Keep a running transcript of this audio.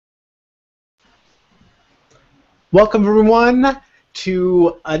Welcome, everyone,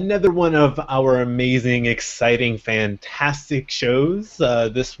 to another one of our amazing, exciting, fantastic shows.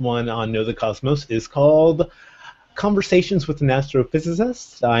 This one on Know the Cosmos is called Conversations with an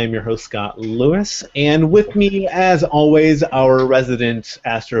Astrophysicist. I am your host, Scott Lewis, and with me, as always, our resident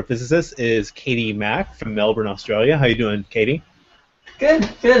astrophysicist is Katie Mack from Melbourne, Australia. How you doing, Katie? Good,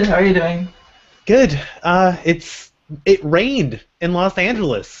 good. How are you doing? Good. It rained in Los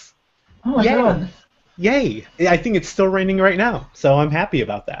Angeles. Oh my Yay! God. Yay! I think it's still raining right now, so I'm happy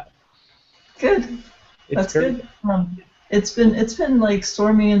about that. Good. It's That's very good. It's been like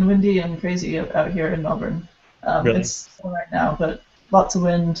stormy and windy and crazy out here in Melbourne. really It's still right now, but lots of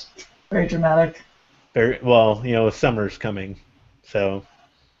wind, very dramatic. very well. Summer's coming, so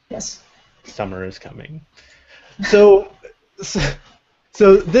Yes. summer is coming. So, so,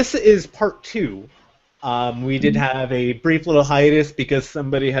 so this is part two. We did Mhm. have a brief little hiatus because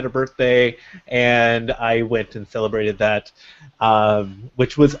somebody had a birthday, and I went and celebrated that,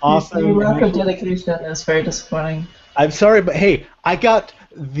 which was Your awesome. And lack of dedication is very disappointing. I'm sorry, but hey, I got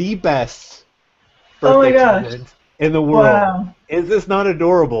the best Oh my birthday gosh. present in the world. Wow. Is this not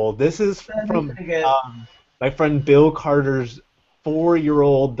adorable? This is That'd be from pretty good. my friend Bill Carter's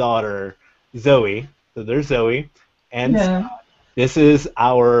 4-year-old daughter, Zoe. So there's Zoe, and Yeah. this is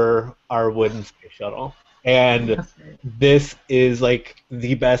our wooden space shuttle, and That's great. this is like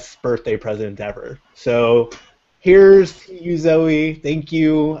the best birthday present ever. So here's to you, Zoe. Thank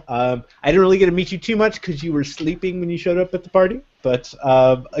you. I didn't really get to meet you too much because you were sleeping when you showed up at the party. But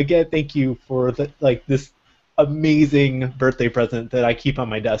again, thank you for this amazing birthday present that I keep on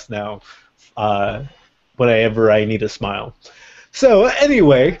my desk now uh, whenever I need a smile. So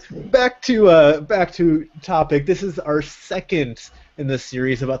anyway, That's great. back to topic. This is our second in the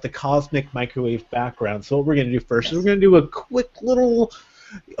series about the cosmic microwave background. So what we're going to do first is we're Yes. going to do a quick little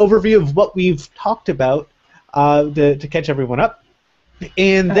overview of what we've talked about to catch everyone up,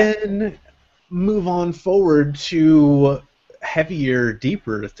 and Okay. then move on forward to heavier,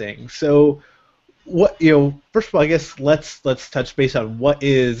 deeper things. So first of all, I guess let's touch base on what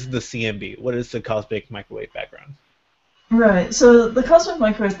is the CMB. What is the cosmic microwave background? Right. So the cosmic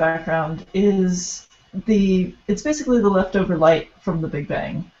microwave background is it's basically the leftover light from the Big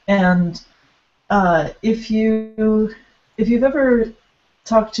Bang. And if you've ever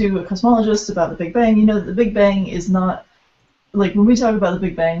talked to a cosmologist about the Big Bang, you know that the Big Bang is not like when we talk about the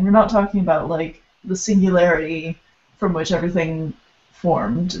Big Bang, we're not talking about like the singularity from which everything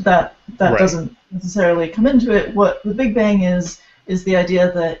formed. That Right. doesn't necessarily come into it. What the Big Bang is the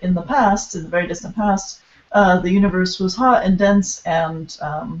idea that in the past, in the very distant past, the universe was hot and dense and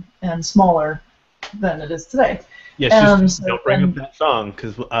smaller than it is today. Yes, just And so don't bring up then, that song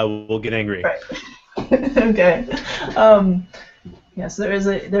because I will get angry. right. Okay. Um, yes, there's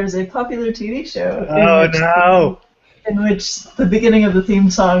a popular TV show Oh no! in which the beginning of the theme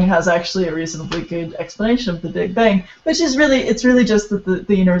song has actually a reasonably good explanation of the Big Bang, which is really just that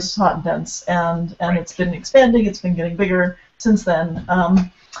the universe is hot and dense, and Right. it's been expanding, it's been getting bigger since then.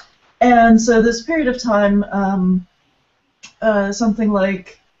 And so this period of time, something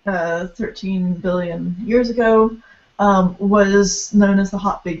like 13 billion years ago, was known as the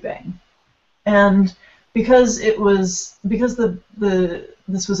Hot Big Bang. And because this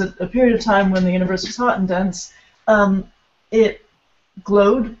was a period of time when the universe was hot and dense, it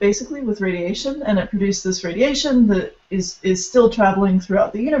glowed basically with radiation, and it produced this radiation that is still traveling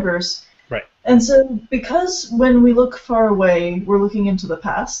throughout the universe. Right. And so, because when we look far away, we're looking into the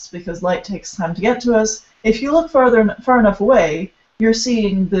past, because light takes time to get to us. If you look far enough away, you're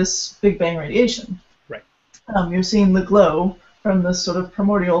seeing this Big Bang radiation. Right. You're seeing the glow from this sort of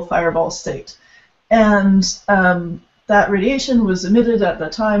primordial fireball state. And that radiation was emitted at the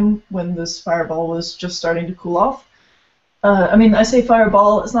time when this fireball was just starting to cool off. I mean, I say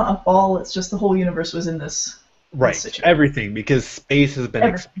fireball, it's not a ball, it's just the whole universe was in this Right. situation. Everything, because space has been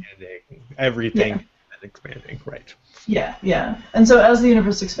Everything. expanding. Everything Yeah. has been expanding. Right. Yeah, yeah. And so as the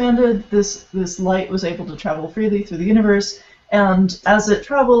universe expanded, this light was able to travel freely through the universe, and as it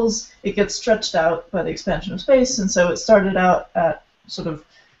travels, it gets stretched out by the expansion of space, and so it started out at sort of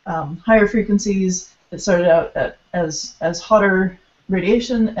higher frequencies. It started out as hotter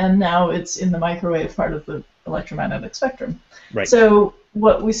radiation, and now it's in the microwave part of the electromagnetic spectrum. Right. So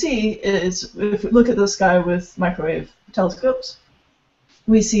what we see is, if we look at the sky with microwave telescopes,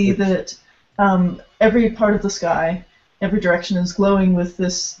 we see that every part of the sky, every direction is glowing with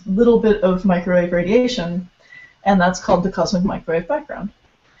this little bit of microwave radiation, and that's called the cosmic microwave background.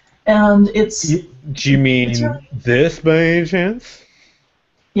 And Do you it's mean really this by any chance?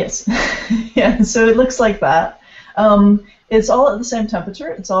 yes, yeah. So it looks like that. It's all at the same temperature.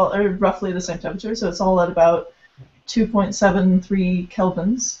 It's all or roughly the same temperature. So it's all at about 2.73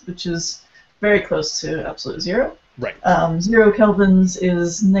 kelvins, which is very close to absolute zero. Right. 0 kelvins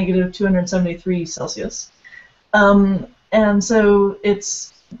is negative 273 Celsius. And so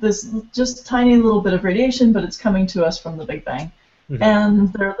it's this just tiny little bit of radiation, but it's coming to us from the Big Bang. Mm-hmm.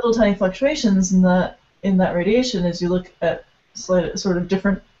 And there are little tiny fluctuations in that radiation as you look at sort of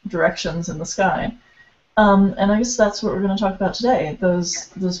different directions in the sky. And I guess that's what we're going to talk about today,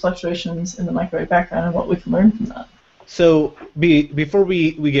 those fluctuations in the microwave background and what we can learn from that. So before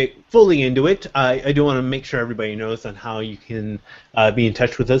we get fully into it, I do want to make sure everybody knows on how you can be in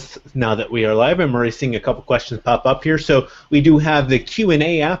touch with us now that we are live. I'm already seeing a couple questions pop up here. So we do have the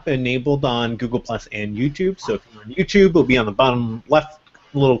Q&A app enabled on Google Plus and YouTube. So if you're on YouTube, it'll be on the bottom left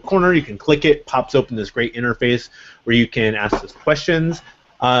little corner. You can click it, pops open this great interface where you can ask us questions.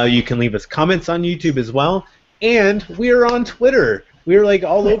 You can leave us comments on YouTube as well. And we are on Twitter. We're like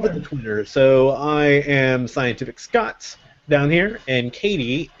all over the Twitter. So I am Scientific Scots down here, and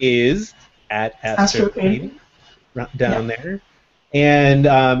Katie is at AstroKatie down there. And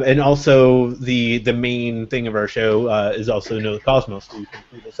also the main thing of our show is also KnowTheCosmos. So you can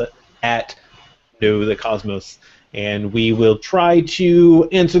tweet us at KnowTheCosmos. And we will try to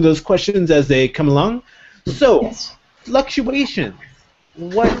answer those questions as they come along. So, yes. Fluctuations.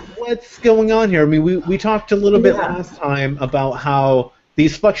 What's going on here? I mean, we talked a little bit last time about how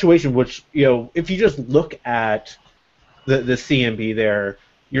these fluctuations, which, you know, if you just look at the CMB there,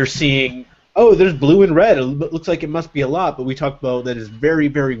 you're seeing, oh, there's blue and red. It looks like it must be a lot, but we talked about that is very,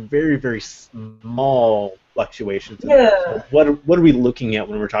 very, very, very small fluctuations. Yeah. What are we looking at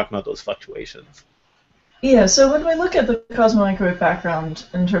when we're talking about those fluctuations? Yeah, so when we look at the cosmomicrowave background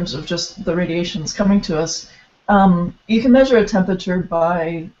in terms of just the radiations coming to us, you can measure a temperature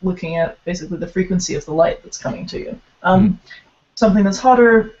by looking at basically the frequency of the light that's coming to you. Something that's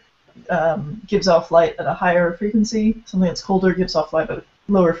hotter gives off light at a higher frequency. Something that's colder gives off light at a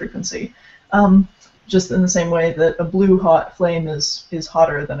lower frequency. Just in the same way that a blue hot flame is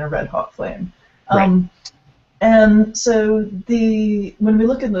hotter than a red hot flame. Right. And so when we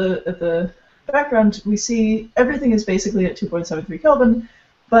look at the background, we see everything is basically at 2.73 Kelvin.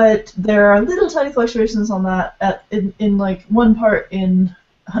 But there are little tiny fluctuations on that in like 1 part in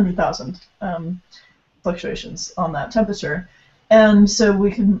 100,000 fluctuations on that temperature, and so we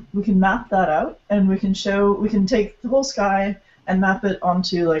can map that out, and we can take the whole sky and map it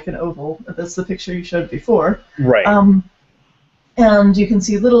onto like an oval. That's the picture you showed before. Right. And you can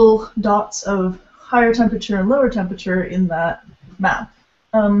see little dots of higher temperature and lower temperature in that map.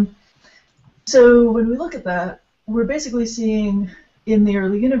 So when we look at that, we're basically seeing in the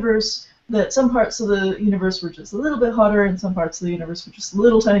early universe that some parts of the universe were just a little bit hotter and some parts of the universe were just a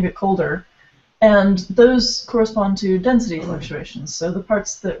little tiny bit colder. And those correspond to density fluctuations. So the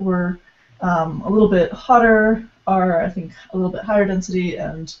parts that were a little bit hotter are, I think, a little bit higher density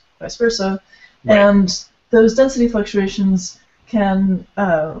and vice versa. Right. And those density fluctuations can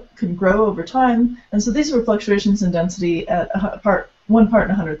grow over time. And so these were fluctuations in density at 1 part in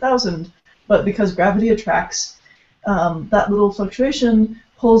 100,000. But because gravity attracts, that little fluctuation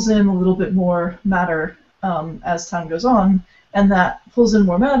pulls in a little bit more matter as time goes on, and that pulls in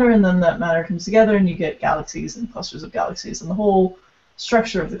more matter, and then that matter comes together, and you get galaxies and clusters of galaxies, and the whole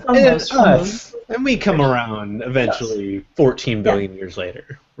structure of the cosmos. And we come around eventually 14 billion years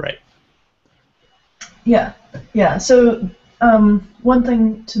later, right? Yeah, yeah. So one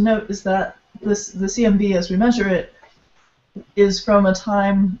thing to note is that the CMB, as we measure it, is from a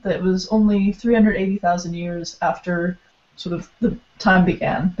time that was only 380,000 years after sort of the time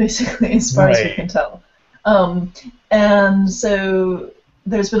began, basically, as far as we can tell. And so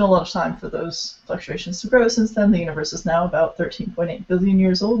there's been a lot of time for those fluctuations to grow since then. The universe is now about 13.8 billion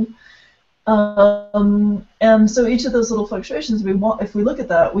years old. And so each of those little fluctuations, if we look at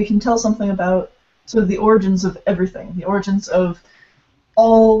that, we can tell something about sort of the origins of everything, the origins of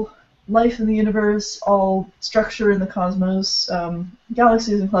all life in the universe, all structure in the cosmos,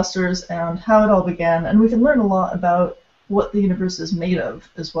 galaxies and clusters, and how it all began. And we can learn a lot about what the universe is made of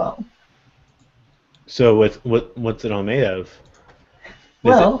as well. So what's it all made of?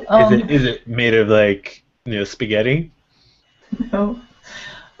 Is it made of, like, spaghetti? No.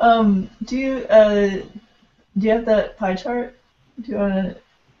 Do you have that pie chart? Do you want to?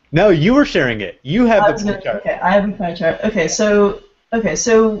 No, you were sharing it. You have the pie chart. Okay, I have a pie chart. Okay, so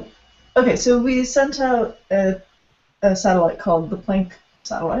we sent out a satellite called the Planck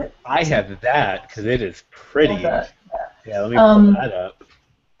satellite. I have that because it is pretty. Yeah, let me pull that up.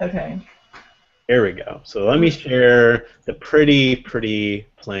 Okay. There we go. So let me share the pretty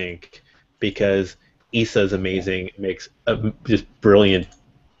Planck, because ESA is amazing. It makes just brilliant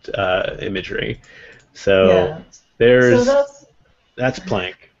imagery. So There's So that's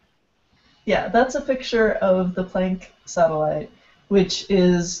Planck. yeah, that's a picture of the Planck satellite, which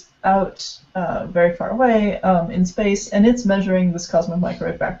is out very far away in space, and it's measuring this cosmic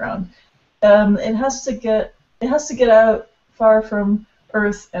microwave background. It has to get out far from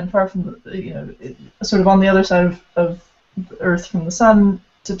Earth and far from sort of on the other side of Earth from the sun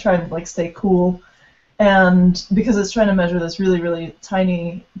to try and like stay cool. And because it's trying to measure this really, really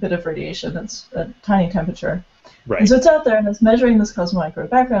tiny bit of radiation, it's a tiny temperature. Right. And so it's out there and it's measuring this cosmic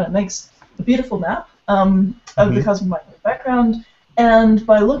microwave background. It makes a beautiful map of the cosmic microwave background. And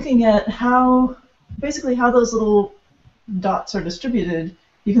by looking at basically how those little dots are distributed,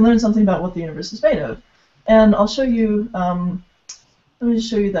 you can learn something about what the universe is made of. And I'll show you, let me just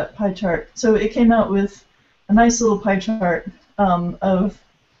show you that pie chart. So it came out with a nice little pie chart of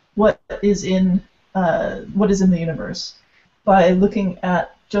what is in the universe by looking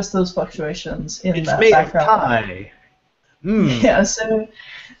at just those fluctuations in that background. It's made of pie. Yeah, so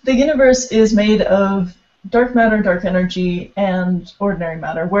the universe is made of dark matter, dark energy, and ordinary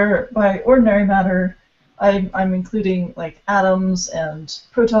matter, where by ordinary matter I'm including like atoms and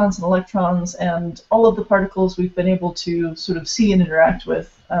protons and electrons and all of the particles we've been able to sort of see and interact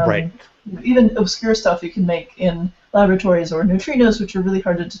with. Right. Even obscure stuff you can make in laboratories, or neutrinos, which are really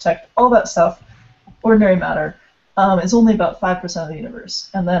hard to detect. All that stuff, ordinary matter, is only about 5% of the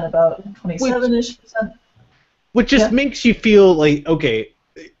universe, and then about 27-ish percent. Which just makes you feel like, okay,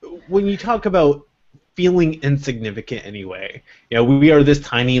 when you talk about feeling insignificant anyway, we are this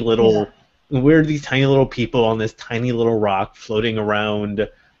tiny little, we're these tiny little people on this tiny little rock floating around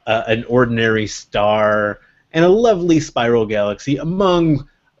an ordinary star and a lovely spiral galaxy among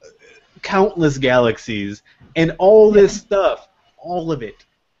countless galaxies, and all this stuff, all of it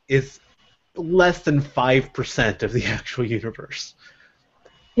is less than 5% of the actual universe.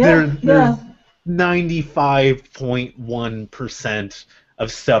 There's 95.1%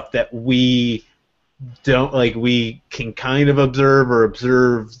 of stuff that we don't we can kind of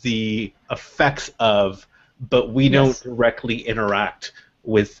observe the effects of, but we don't directly interact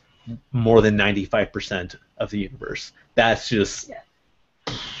with more than 95% of the universe. That's just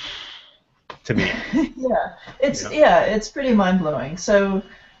to me. It's pretty mind-blowing. So,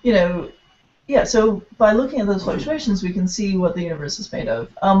 so by looking at those fluctuations, we can see what the universe is made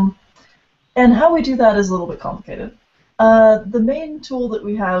of. And how we do that is a little bit complicated. The main tool that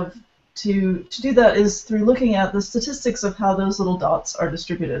we have to do that is through looking at the statistics of how those little dots are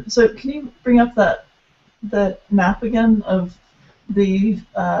distributed. So can you bring up that map again of the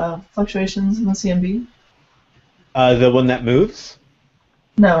fluctuations in the CMB? The one that moves?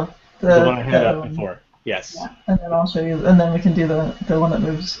 No. The one I had up before. Yes. Yeah, and then I'll show you, and then we can do the one that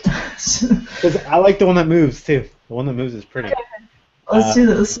moves. Because I like the one that moves too. The one that moves is pretty. Okay. Let's do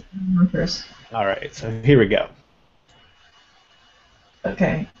this one first. All right, so here we go.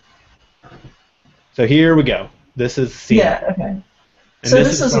 Okay. So here we go. This is CMB. Yeah. Okay. And so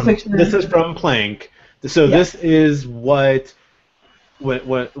this is a picture. This is from Planck. So this is what when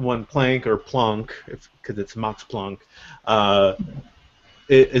Planck or Planck, because it's Max Planck,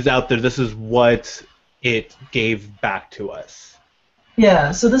 is out there. This is what it gave back to us.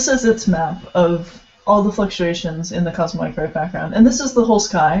 Yeah. So this is its map of all the fluctuations in the cosmic microwave background, and this is the whole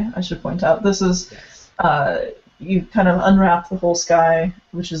sky. I should point out. This is you kind of unwrap the whole sky,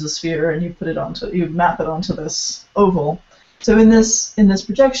 which is a sphere, and you map it onto this oval. So in this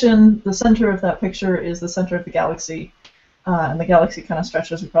projection, the center of that picture is the center of the galaxy, and the galaxy kind of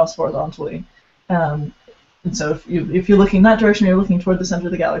stretches across horizontally. And so if you're looking that direction, you're looking toward the center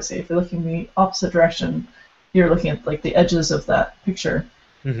of the galaxy. If you're looking the opposite direction, you're looking at like the edges of that picture.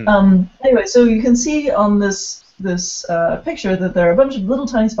 Mm-hmm. Anyway, so you can see on this picture that there are a bunch of little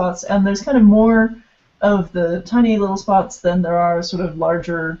tiny spots, and there's kind of more of the tiny little spots than there are sort of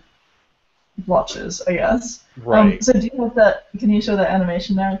larger blotches, I guess. Right. So do you have that? Can you show that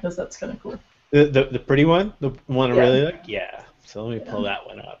animation now? Because that's kind of cool. The pretty one, the one I really like. Yeah. So let me pull that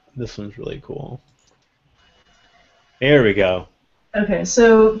one up. This one's really cool. There we go. Okay,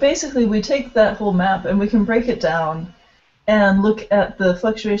 so basically we take that whole map and we can break it down and look at the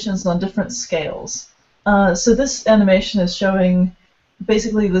fluctuations on different scales. So this animation is showing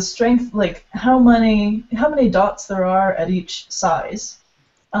basically the strength, like how many dots there are at each size.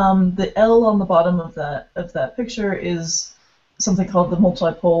 The L on the bottom of that picture is something called the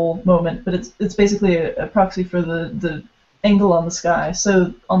multipole moment, but it's basically a proxy for the angle on the sky.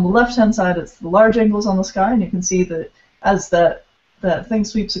 So on the left-hand side, it's the large angles on the sky, and you can see that as that thing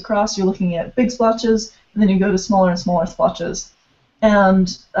sweeps across, you're looking at big splotches, and then you go to smaller and smaller splotches.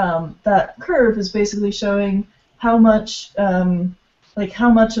 And that curve is basically showing how much of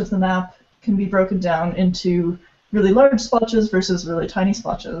the map can be broken down into really large splotches versus really tiny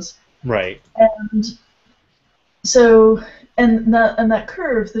splotches. Right. And so, and that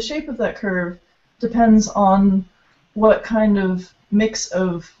curve, the shape of that curve, depends on what kind of mix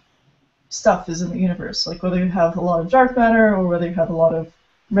of stuff is in the universe, like whether you have a lot of dark matter or whether you have a lot of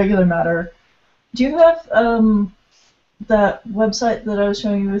regular matter. Do you have that website that I was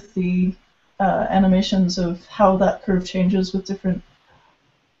showing you with the animations of how that curve changes with different...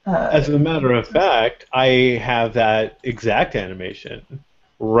 As a matter of fact, I have that exact animation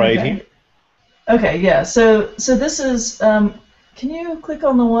right here. Okay, yeah. So this is. Can you click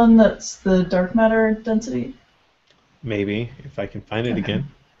on the one that's the dark matter density? Maybe, if I can find it again.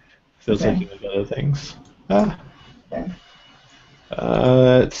 Feels Okay. like you have other things. Ah. Okay.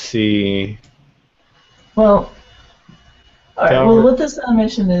 Let's see. Well, all right. Well, Dark. what this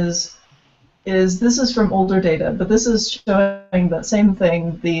animation is this is from older data, but this is showing that same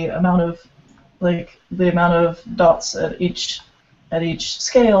thing, the amount of dots at each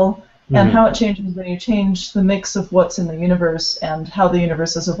scale, and how it changes when you change the mix of what's in the universe and how the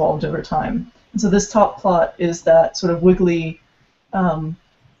universe has evolved over time. And so this top plot is that sort of wiggly,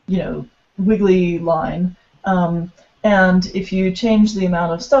 wiggly line. And if you change the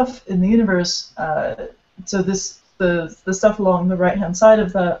amount of stuff in the universe, so the stuff along the right-hand side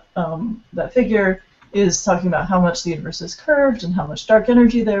of that figure is talking about how much the universe is curved and how much dark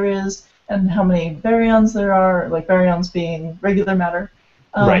energy there is and how many baryons there are, like baryons being regular matter,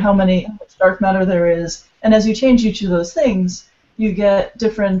 how much dark matter there is. And as you change each of those things, you get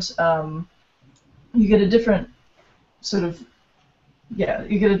different, you get a different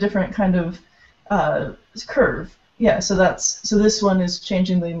kind of curve. Yeah, so this one is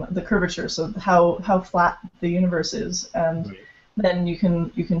changing the curvature, so how flat the universe is, and then you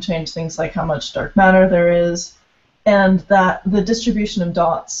can change things like how much dark matter there is, and that the distribution of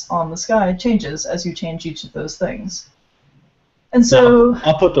dots on the sky changes as you change each of those things. And so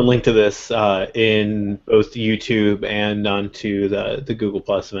I'll put the link to this in both YouTube and onto the Google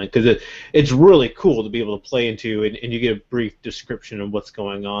Plus event, because it's really cool to be able to play into, and you get a brief description of what's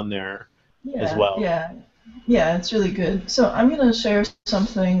going on there as well. Yeah, it's really good. So I'm going to share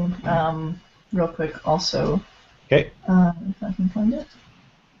something real quick also. Okay. If I can find it.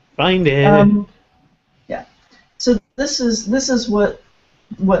 Find it. Yeah. So this is what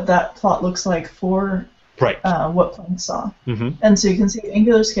that plot looks like for what Planck saw. And so you can see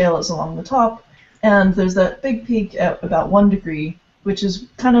angular scale is along the top, and there's that big peak at about 1 degree, which is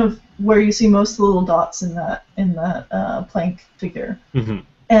kind of where you see most of the little dots in that Planck figure.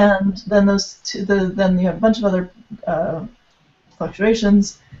 And then then you have a bunch of other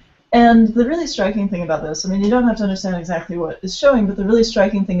fluctuations. And the really striking thing about this, I mean, you don't have to understand exactly what it's showing, but the really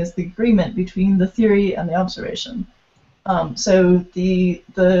striking thing is the agreement between the theory and the observation. So the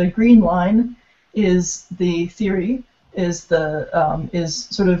green line is the theory, is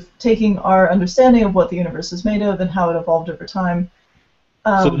sort of taking our understanding of what the universe is made of and how it evolved over time.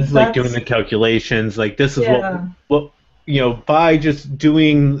 So this is like doing the calculations, like this is what by just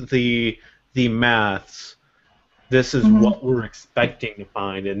doing the maths, this is what we're expecting to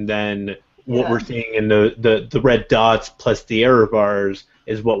find, and then what we're seeing in the red dots plus the error bars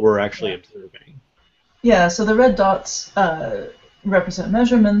is what we're actually observing. Yeah, so the red dots represent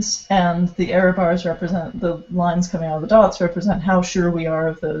measurements, and the error bars represent the lines coming out of the dots represent how sure we are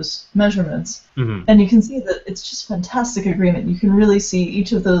of those measurements. And you can see that it's just fantastic agreement. You can really see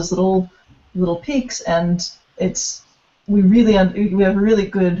each of those little peaks, and we have a really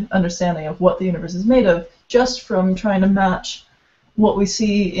good understanding of what the universe is made of just from trying to match what we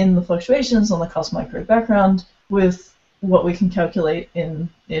see in the fluctuations on the cosmological background with what we can calculate in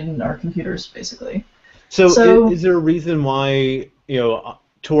our computers, basically. So is there a reason why,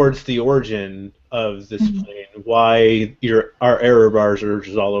 towards the origin of this plane, why our error bars are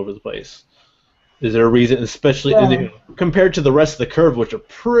just all over the place? Is there a reason, especially compared to the rest of the curve, which are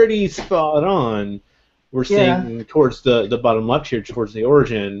pretty spot on? We're seeing towards the bottom left here, towards the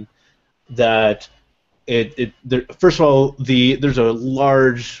origin, that first of all, there's a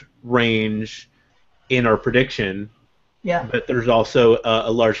large range in our prediction, but there's also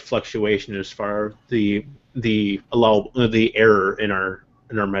a large fluctuation as far as the error in our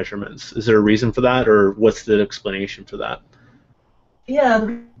measurements. Is there a reason for that, or what's the explanation for that? Yeah, the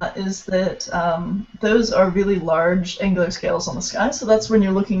reason is that those are really large angular scales on the sky. So that's when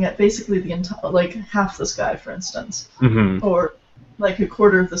you're looking at basically the entire, like half the sky, for instance, or like a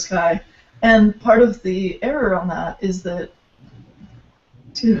quarter of the sky. And part of the error on that is that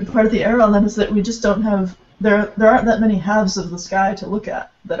we just don't have there aren't that many halves of the sky to look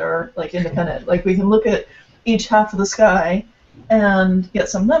at that are like independent. Like we can look at each half of the sky and get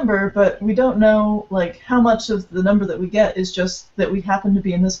some number, but we don't know like how much of the number that we get is just that we happen to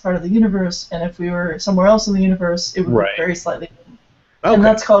be in this part of the universe, and if we were somewhere else in the universe, it would look very slightly different. Okay. And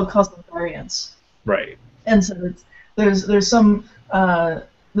that's called cosmic variance. Right. And so there's some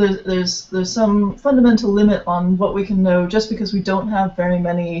there's some fundamental limit on what we can know just because we don't have very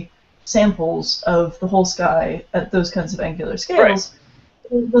many samples of the whole sky at those kinds of angular scales.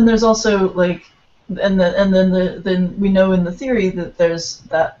 Right. Then there's also like then we know in the theory that there's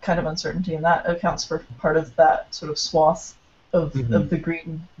that kind of uncertainty, and that accounts for part of that sort of swath of the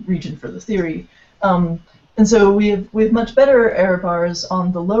green region for the theory. And so we have much better error bars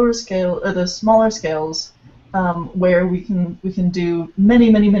on the lower scale or the smaller scales, where we can do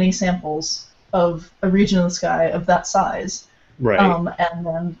many samples of a region of the sky of that size, right? And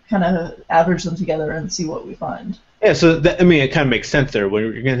then kind of average them together and see what we find. Yeah, so that, I mean, it kind of makes sense there when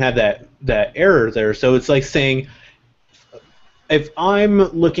you're going to have that error there. So it's like saying, if I'm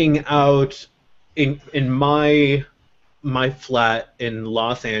looking out in my flat in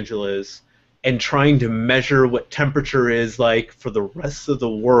Los Angeles and trying to measure what temperature is like for the rest of the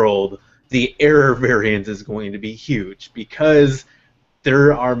world, the error variance is going to be huge because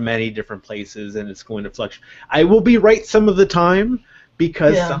there are many different places and it's going to fluctuate. I will be right some of the time,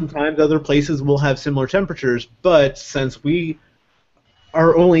 because sometimes other places will have similar temperatures, but since we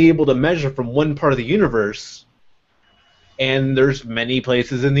are only able to measure from one part of the universe, and there's many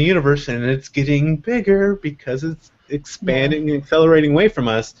places in the universe, and it's getting bigger because it's expanding and accelerating away from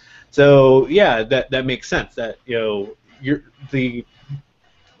us. So yeah, that makes sense. That the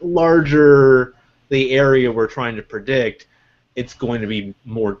larger the area we're trying to predict, it's going to be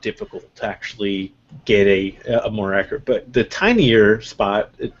more difficult to actually get a more accurate. But the tinier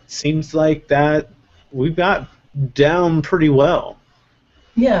spot, it seems like that we've got down pretty well.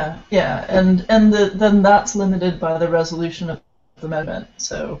 Yeah, and then that's limited by the resolution of the measurement.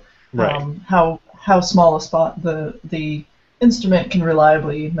 So how small a spot the instrument can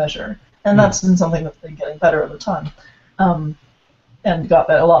reliably measure, and that's been something that's been getting better over time, and got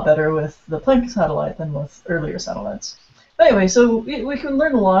a lot better with the Planck satellite than with earlier satellites. Anyway, so we can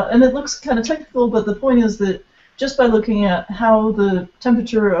learn a lot, and it looks kind of technical, but the point is that just by looking at how the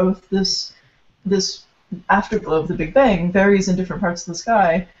temperature of this afterglow of the Big Bang varies in different parts of the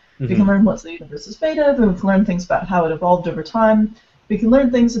sky, we can learn what the universe is made of, and we can learn things about how it evolved over time. We can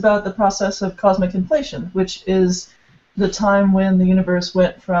learn things about the process of cosmic inflation, which is the time when the universe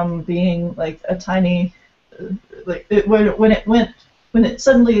went from being like a tiny, when it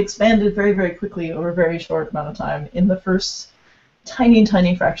suddenly expanded very, very quickly over a very short amount of time in the first tiny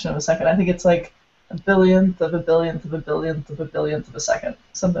fraction of a second. I think it's like a billionth of a billionth of a billionth of a billionth of a second,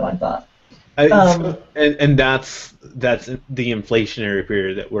 something like that. And that's the inflationary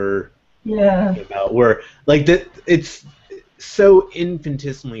period that we're talking about, where like it's so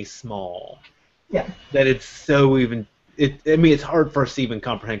infinitesimally small that it's so I mean, it's hard for us to even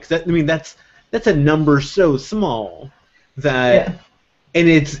comprehend, because that's a number so small that and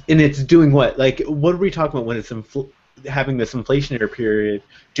it's doing what? Like, what are we talking about when it's having this inflationary period?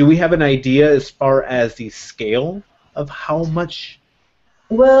 Do we have an idea as far as the scale of how much?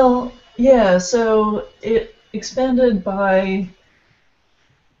 Well, yeah, so it expanded by,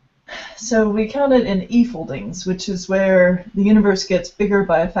 so we count it in E foldings, which is where the universe gets bigger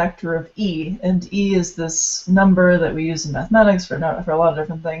by a factor of E, and E is this number that we use in mathematics for a lot of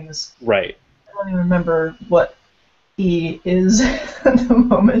different things. Right. I don't even remember what E is at the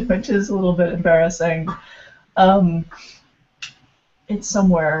moment, which is a little bit embarrassing. It's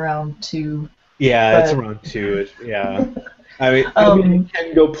somewhere around 2. Yeah, it's around 2. Yeah. I mean, I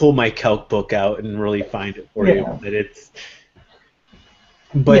can go pull my calc book out and really find it for you, but it's.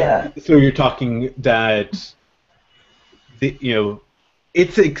 But so you're talking that,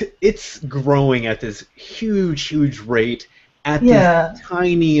 it's growing at this huge rate at the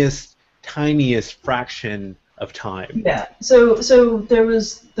tiniest fraction of time. Yeah. So there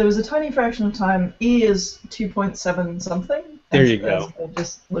was a tiny fraction of time. E is 2.7 something. There you go. I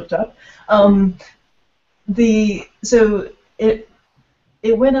just looked up. So it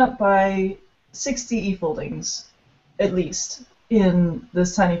went up by 60 E foldings, at least, in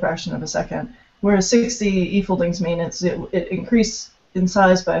this tiny fraction of a second. Whereas 60 E foldings mean it increased in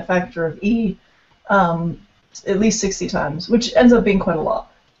size by a factor of E, at least 60 times, which ends up being quite a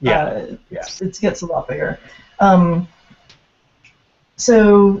lot. It gets a lot bigger.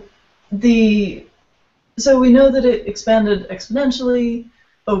 So we know that it expanded exponentially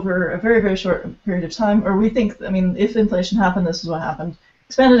over a very, very short period of time, or we think, I mean, if inflation happened, this is what happened.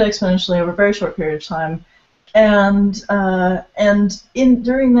 Expanded exponentially over a very short period of time, and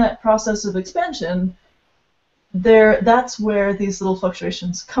during that process of expansion, that's where these little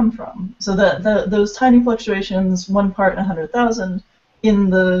fluctuations come from. So those tiny fluctuations, 1 part in 100,000, in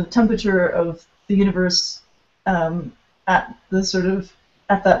the temperature of the universe at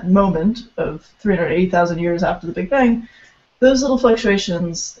that moment of 380,000 years after the Big Bang, those little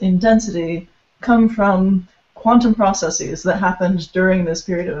fluctuations in density come from quantum processes that happened during this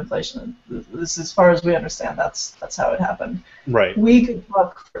period of inflation. This, as far as we understand, that's how it happened. Right. We could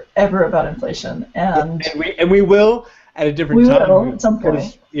talk forever about inflation, and we will at a different time. We will at some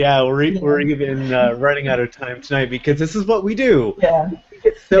point. Yeah, we're even running out of time tonight because this is what we do. Yeah.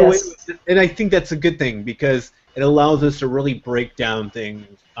 And I think that's a good thing because it allows us to really break down things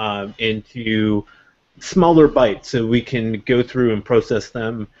into smaller bites so we can go through and process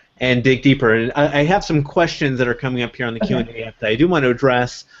them and dig deeper. And I have some questions that are coming up here on the Q&A app that I do want to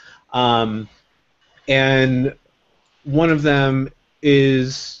address. And one of them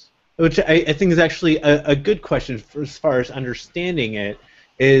is, which I think is actually a good question for, as far as understanding it,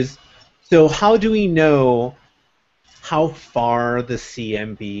 is, so how do we know how far the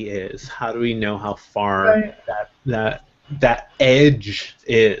CMB is? How do we know how far that edge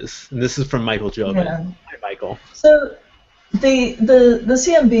is? And this is from Michael Jobin. Yeah. Hi, Michael. So the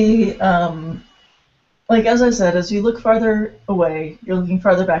CMB, like as I said, as you look farther away, you're looking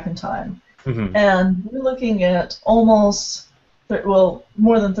farther back in time. Mm-hmm. And we're looking at almost,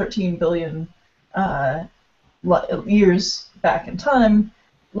 more than 13 billion years back in time.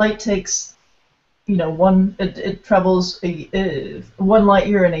 Light takes, it travels 1 light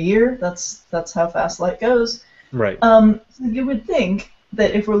year in a year. That's how fast light goes. Right. So you would think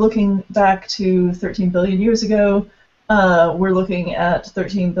that if we're looking back to 13 billion years ago, we're looking at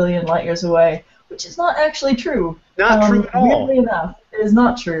 13 billion light years away, which is not actually true. Not true at all. Weirdly enough, it is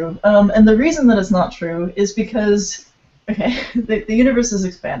not true. And the reason that it's not true is because, the universe is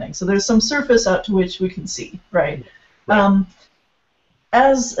expanding. So there's some surface out to which we can see, right? So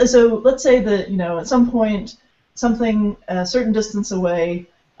let's say that, at some point, something a certain distance away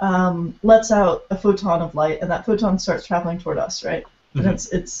lets out a photon of light, and that photon starts traveling toward us, right? Mm-hmm.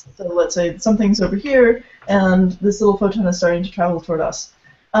 And so let's say something's over here, and this little photon is starting to travel toward us.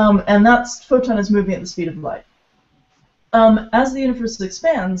 And that photon is moving at the speed of light. As the universe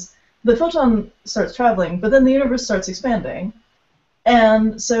expands, the photon starts traveling, but then the universe starts expanding.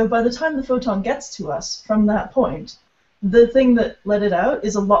 And so by the time the photon gets to us from that point, the thing that let it out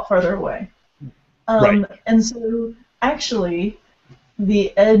is a lot farther away. Right. And so actually,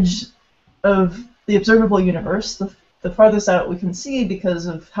 the edge of the observable universe, the farthest out we can see because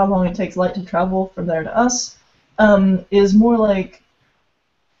of how long it takes light to travel from there to us, is more like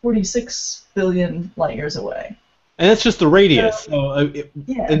 46 billion light years away. And that's just the radius. And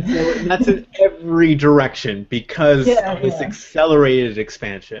that's in every direction because of this accelerated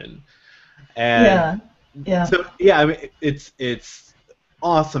expansion. And so I mean, it's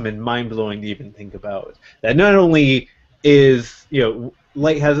awesome and mind-blowing to even think about that. Not only is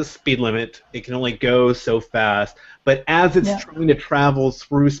light has a speed limit; it can only go so fast. But as it's trying to travel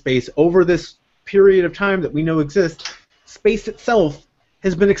through space over this period of time that we know exists, space itself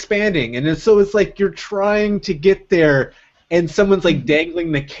has been expanding, and so it's like you're trying to get there, and someone's like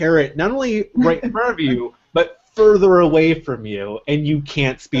dangling the carrot not only right in front of you, but further away from you, and you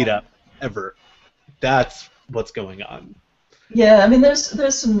can't speed up ever. That's what's going on. Yeah, I mean, there's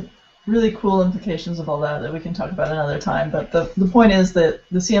some really cool implications of all that we can talk about another time, but the point is that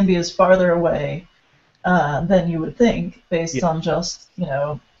the CMB is farther away than you would think, based on just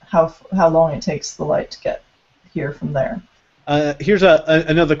how long it takes the light to get here from there. Here's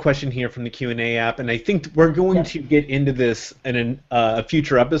another question here from the Q&A app, and I think we're going to get into this in a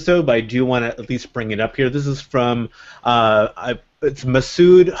future episode, but I do want to at least bring it up here. This is from it's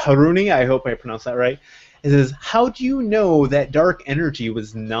Masood Haruni. I hope I pronounced that right. It says, how do you know that dark energy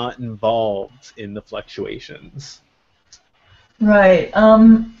was not involved in the fluctuations? Right.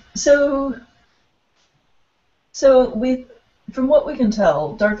 So from what we can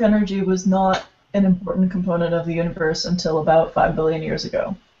tell, dark energy was not an important component of the universe until about 5 billion years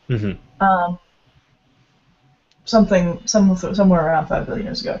ago. Mm-hmm. Somewhere around 5 billion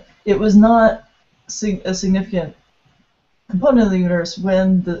years ago. It was not a significant component of the universe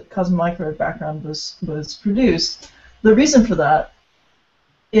when the cosmomicrowave background was produced. The reason for that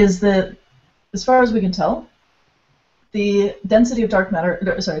is that, as far as we can tell, the density of dark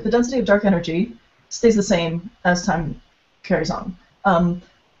energy stays the same as time carries on.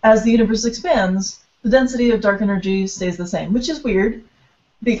 As the universe expands, the density of dark energy stays the same, which is weird,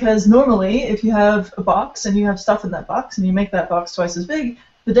 because normally if you have a box and you have stuff in that box and you make that box twice as big,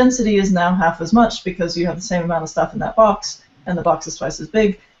 the density is now half as much because you have the same amount of stuff in that box and the box is twice as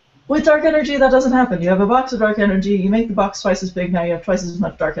big. With dark energy, that doesn't happen. You have a box of dark energy, you make the box twice as big, now you have twice as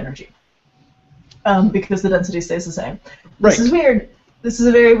much dark energy. Because the density stays the same. This is weird. This is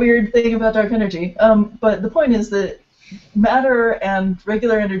a very weird thing about dark energy. But the point is that matter and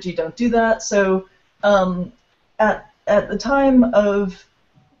regular energy don't do that. So at the time of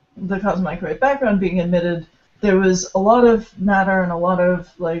the cosmic microwave background being emitted, there was a lot of matter and a lot of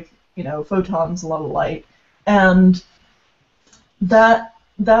photons, a lot of light, and that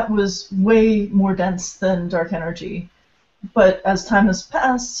was way more dense than dark energy. But as time has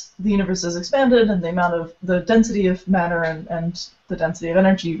passed, the universe has expanded, and the density of matter and the density of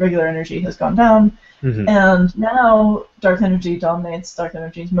energy, regular energy, has gone down. Mm-hmm. And now dark energy dominates. Dark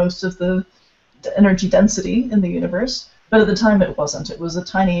energy is most of the energy density in the universe. But at the time, it wasn't. It was a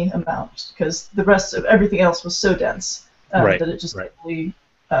tiny amount because the rest of everything else was so dense that it just really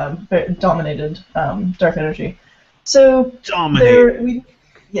dominated dark energy. So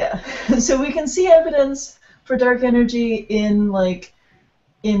so we can see evidence for dark energy in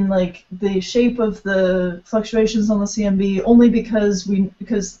the shape of the fluctuations on the CMB only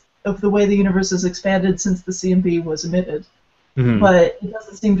because of the way the universe has expanded since the CMB was emitted. Mm-hmm. But it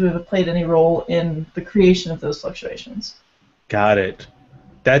doesn't seem to have played any role in the creation of those fluctuations. Got it.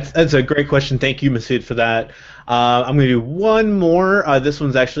 That's a great question. Thank you, Masood, for that. I'm going to do one more. This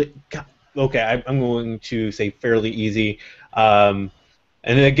one's actually okay. I'm going to say fairly easy.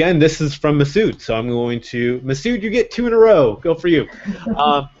 And again, this is from Masood, so I'm going to Masood. You get 2 in a row. Go for you.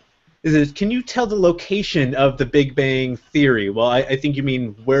 Can you tell the location of the Big Bang Theory? Well, I think you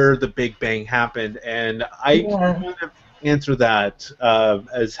mean where the Big Bang happened, and I kind of answer that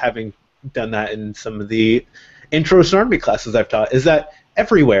as having done that in some of the intro astronomy classes I've taught. Is that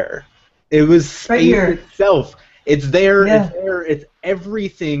everywhere? It was space itself. It's there. Yeah. It's there. It's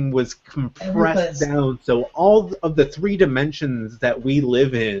everything was compressed down. So all of the 3 dimensions that we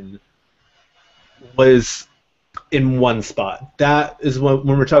live in was in one spot. That is when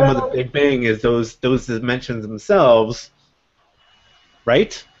we're talking about the Big Bang, is those dimensions themselves,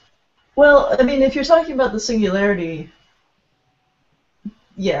 right? Well, I mean, if you're talking about the singularity,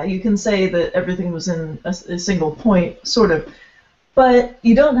 yeah, you can say that everything was in a single point, sort of. But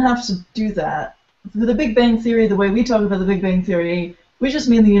you don't have to do that. For the Big Bang Theory, the way we talk about the Big Bang Theory, we just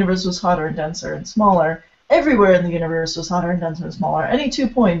mean the universe was hotter and denser and smaller. Everywhere in the universe was hotter and denser and smaller. Any 2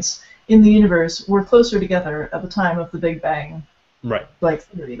 points in the universe were closer together at the time of the Big Bang,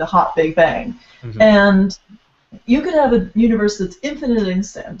 theory, the hot Big Bang. Mm-hmm. And you could have a universe that's infinite in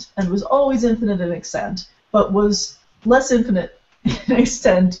extent and was always infinite in extent, but was less infinite in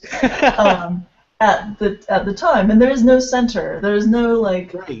extent at the time, and there is no center. There is no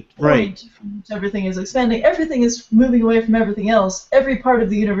point from which everything is expanding. Everything is moving away from everything else. Every part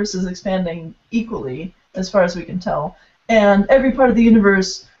of the universe is expanding equally, as far as we can tell, and every part of the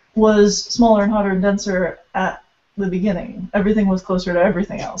universe was smaller and hotter and denser at the beginning. Everything was closer to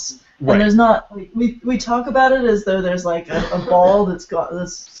everything else. Right. And there's not we talk about it as though there's like a ball that's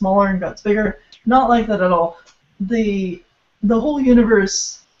smaller and got bigger. Not like that at all. The whole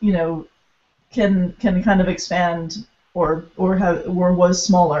universe, can kind of expand or was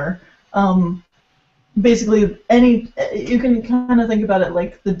smaller. Basically, you can kind of think about it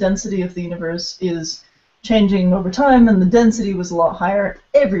like the density of the universe is changing over time, and the density was a lot higher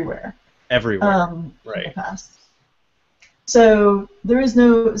everywhere. In the past. So there is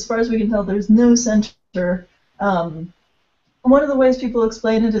no, as far as we can tell, there's no center. One of the ways people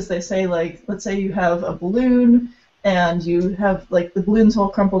explain it is they say, let's say you have a balloon, and you have the balloon's all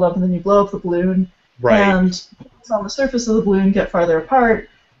crumpled up, and then you blow up the balloon, and things on the surface of the balloon get farther apart,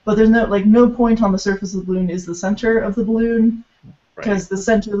 but there's no point on the surface of the balloon is the center of the balloon, because the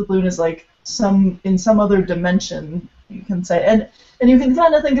center of the balloon is in some other dimension, you can say, and you can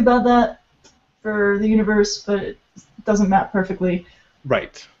kind of think about that for the universe, but it doesn't map perfectly.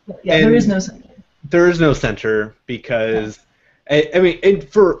 Right. Yeah, and there is no center. There is no center because. I mean, and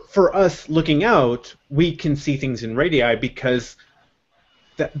for us looking out, we can see things in radii because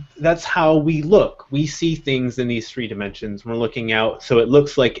that's how we look. We see things in these 3 dimensions. We're looking out, so it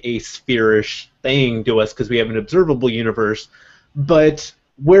looks like a spherish thing to us because we have an observable universe, but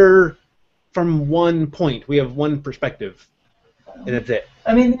we're from one point. We have one perspective, and that's it.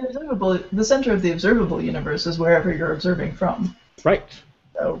 I mean, the center of the observable universe is wherever you're observing from. Right.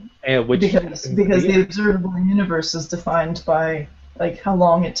 So, because the observable universe is defined by how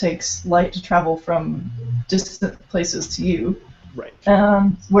long it takes light to travel from distant places to you. Right.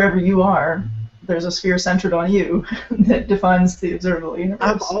 And wherever you are, there's a sphere centered on you that defines the observable universe.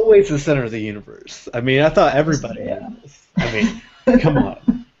 I'm always the center of the universe. I mean, I thought everybody was. I mean, come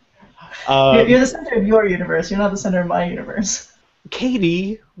on. You're the center of your universe. You're not the center of my universe.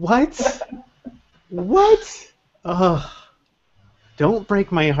 Katie, what? What? Ugh. Don't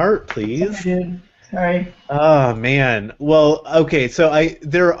break my heart, please. Sorry, dude. Sorry. Oh man. Well, okay. So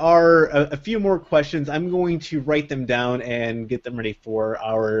there are a few more questions. I'm going to write them down and get them ready for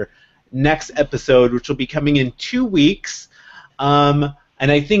our next episode, which will be coming in 2 weeks. And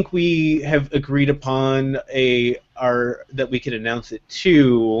I think we have agreed upon that we can announce it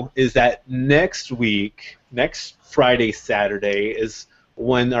too. Is that next week, next Friday, Saturday is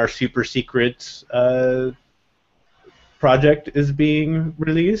when our super secret project is being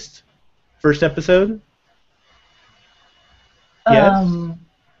released. First episode. Yes.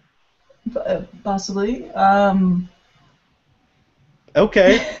 Possibly.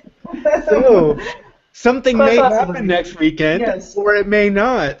 Okay. So something Quite may possibly. happen next weekend, Yes. or it may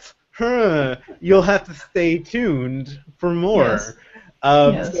not. Huh. You'll have to stay tuned for more. Yes.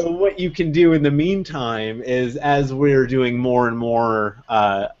 Yes. So what you can do in the meantime is, as we're doing more and more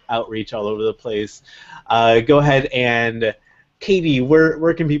outreach all over the place, go ahead and, Katie,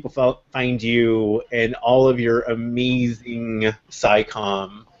 where can people find you and all of your amazing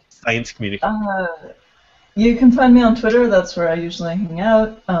SciComm science communication? You can find me on Twitter. That's where I usually hang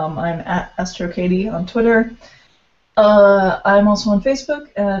out. I'm at AstroKatie on Twitter. I'm also on Facebook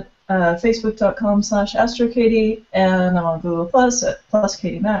at facebook.com/AstroKatie, and I'm on Google Plus at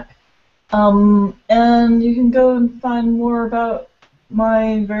 +KatieMack. And you can go and find more about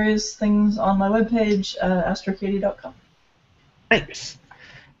my various things on my webpage, astrokatie.com. Thanks.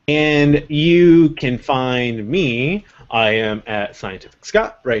 And you can find me. I am at Scientific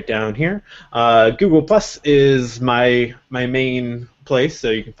Scott right down here. Google Plus is my main place, so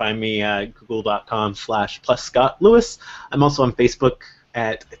you can find me at google.com/+ScottLewis. I'm also on Facebook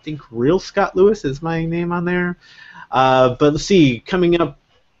at, I think, Real Scott Lewis is my name on there. But let's see, coming up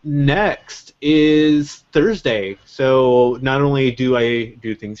next is Thursday. So not only do I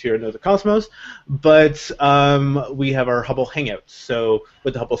do things here at KnowTheCosmos, but we have our Hubble Hangouts. So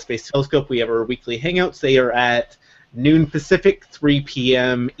with the Hubble Space Telescope, we have our weekly Hangouts. They are at noon Pacific, 3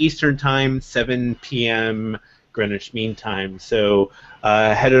 p.m. Eastern Time, 7 p.m. Greenwich Mean Time. So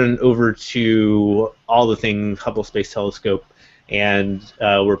head on over to all the things Hubble Space Telescope, and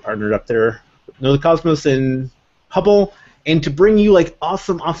we're partnered up there with KnowTheCosmos and Hubble. And to bring you like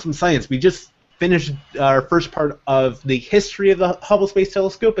awesome science, we just finished our first part of the history of the Hubble Space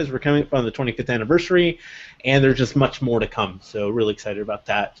Telescope as we're coming up on the 25th anniversary, and there's just much more to come. So really excited about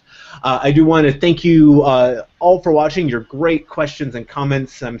that. I do want to thank you all for watching. Your great questions and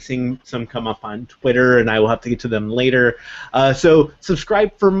comments. I'm seeing some come up on Twitter, and I will have to get to them later. So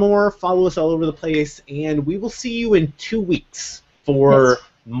subscribe for more. Follow us all over the place, and we will see you in 2 weeks for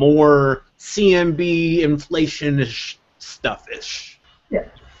more CMB inflation-ish stuff-ish. Yeah.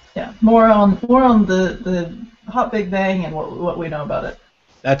 More on the hot Big Bang and what we know about it.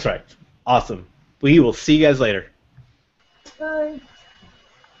 That's right. Awesome. We will see you guys later. Bye.